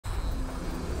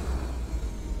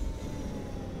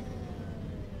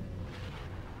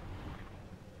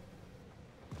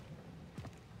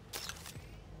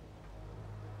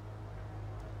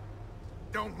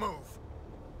don't move.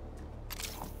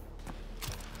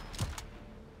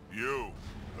 You.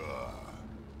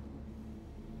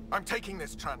 I'm taking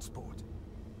this transport.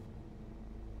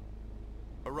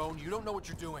 Aroane, you don't know what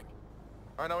you're doing.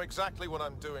 I know exactly what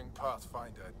I'm doing,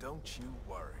 Pathfinder. Don't you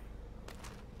worry.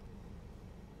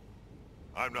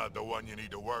 I'm not the one you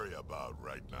need to worry about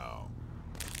right now.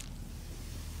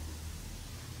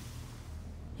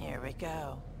 Here we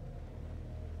go.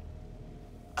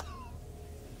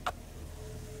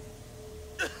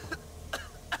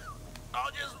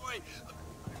 I'll just wait.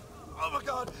 Oh my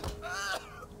god.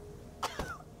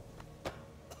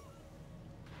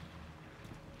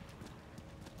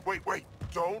 Wait,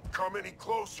 don't come any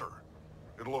closer.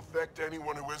 It'll affect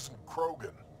anyone who isn't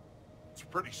Krogan. It's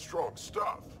pretty strong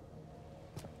stuff.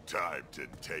 Time to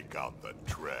take out the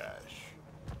trash.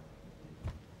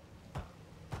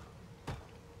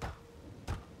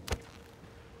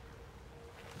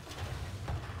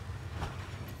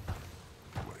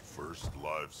 My first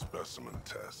live specimen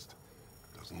test.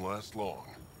 Doesn't last long,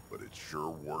 but it sure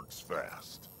works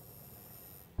fast.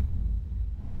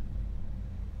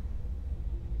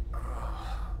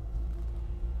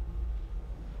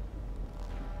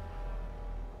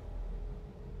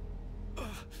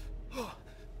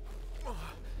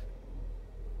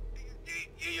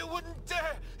 You wouldn't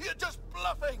dare! You're just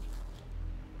bluffing!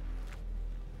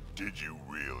 Did you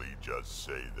really just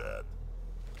say that?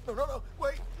 No,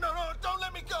 wait! No, don't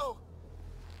let me go!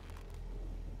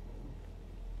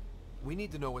 We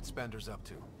need to know what Spender's up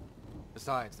to.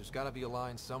 Besides, there's gotta be a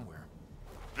line somewhere.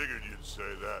 Figured you'd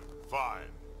say that.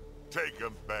 Fine. Take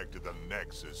him back to the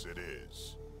Nexus it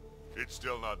is. It's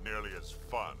still not nearly as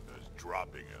fun as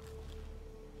dropping him.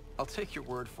 I'll take your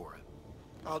word for it.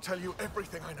 I'll tell you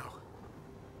everything I know.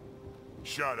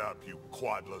 Shut up, you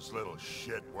quadless little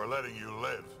shit. We're letting you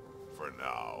live. For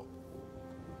now.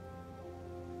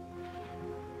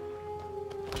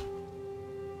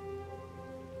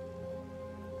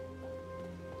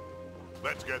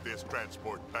 Let's get this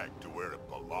transport back to where it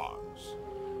belongs.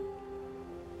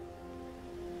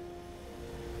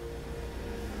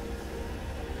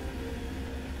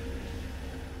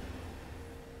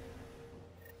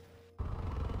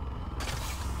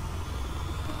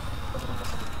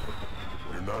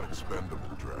 You're not expendable,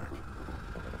 Drack.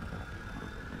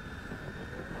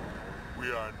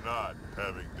 We are not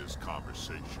having this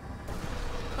conversation.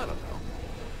 I don't know.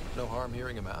 No harm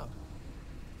hearing him out.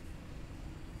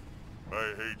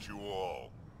 I hate you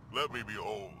all. Let me be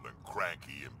old and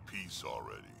cranky in peace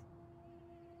already.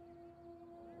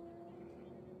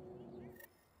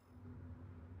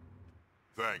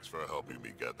 Thanks for helping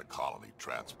me get the colony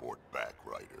transport back,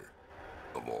 Ryder.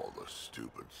 Of all the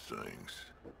stupid things.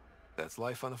 That's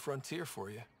life on the frontier for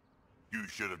you. You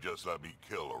should have just let me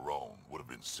kill Aroane. Would have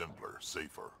been simpler,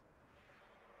 safer.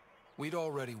 We'd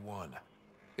already won.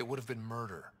 It would have been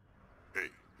murder. Hey,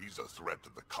 he's a threat to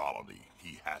the colony.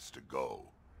 He has to go.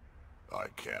 I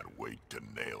can't wait to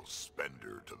nail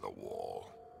Spender to the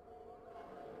wall.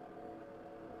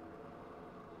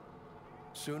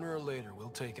 Sooner or later, we'll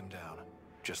take him down.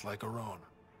 Just like Aroane.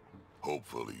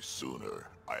 Hopefully sooner.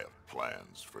 I have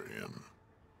plans for him.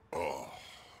 Oh,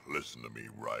 listen to me,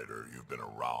 Ryder. You've been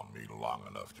around me long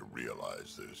enough to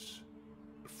realize this.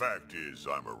 The fact is,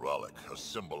 I'm a relic, a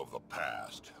symbol of the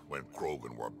past, when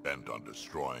Krogan were bent on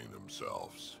destroying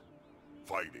themselves.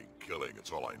 Fighting, killing,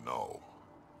 it's all I know.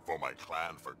 For my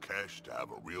clan, for Kesh to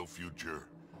have a real future,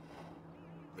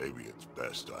 maybe it's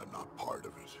best I'm not part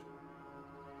of it.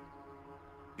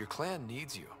 Your clan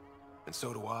needs you, and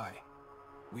so do I.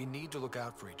 We need to look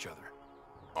out for each other.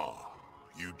 Oh,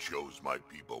 you chose my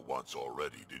people once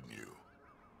already, didn't you?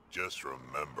 Just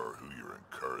remember who you're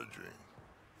encouraging.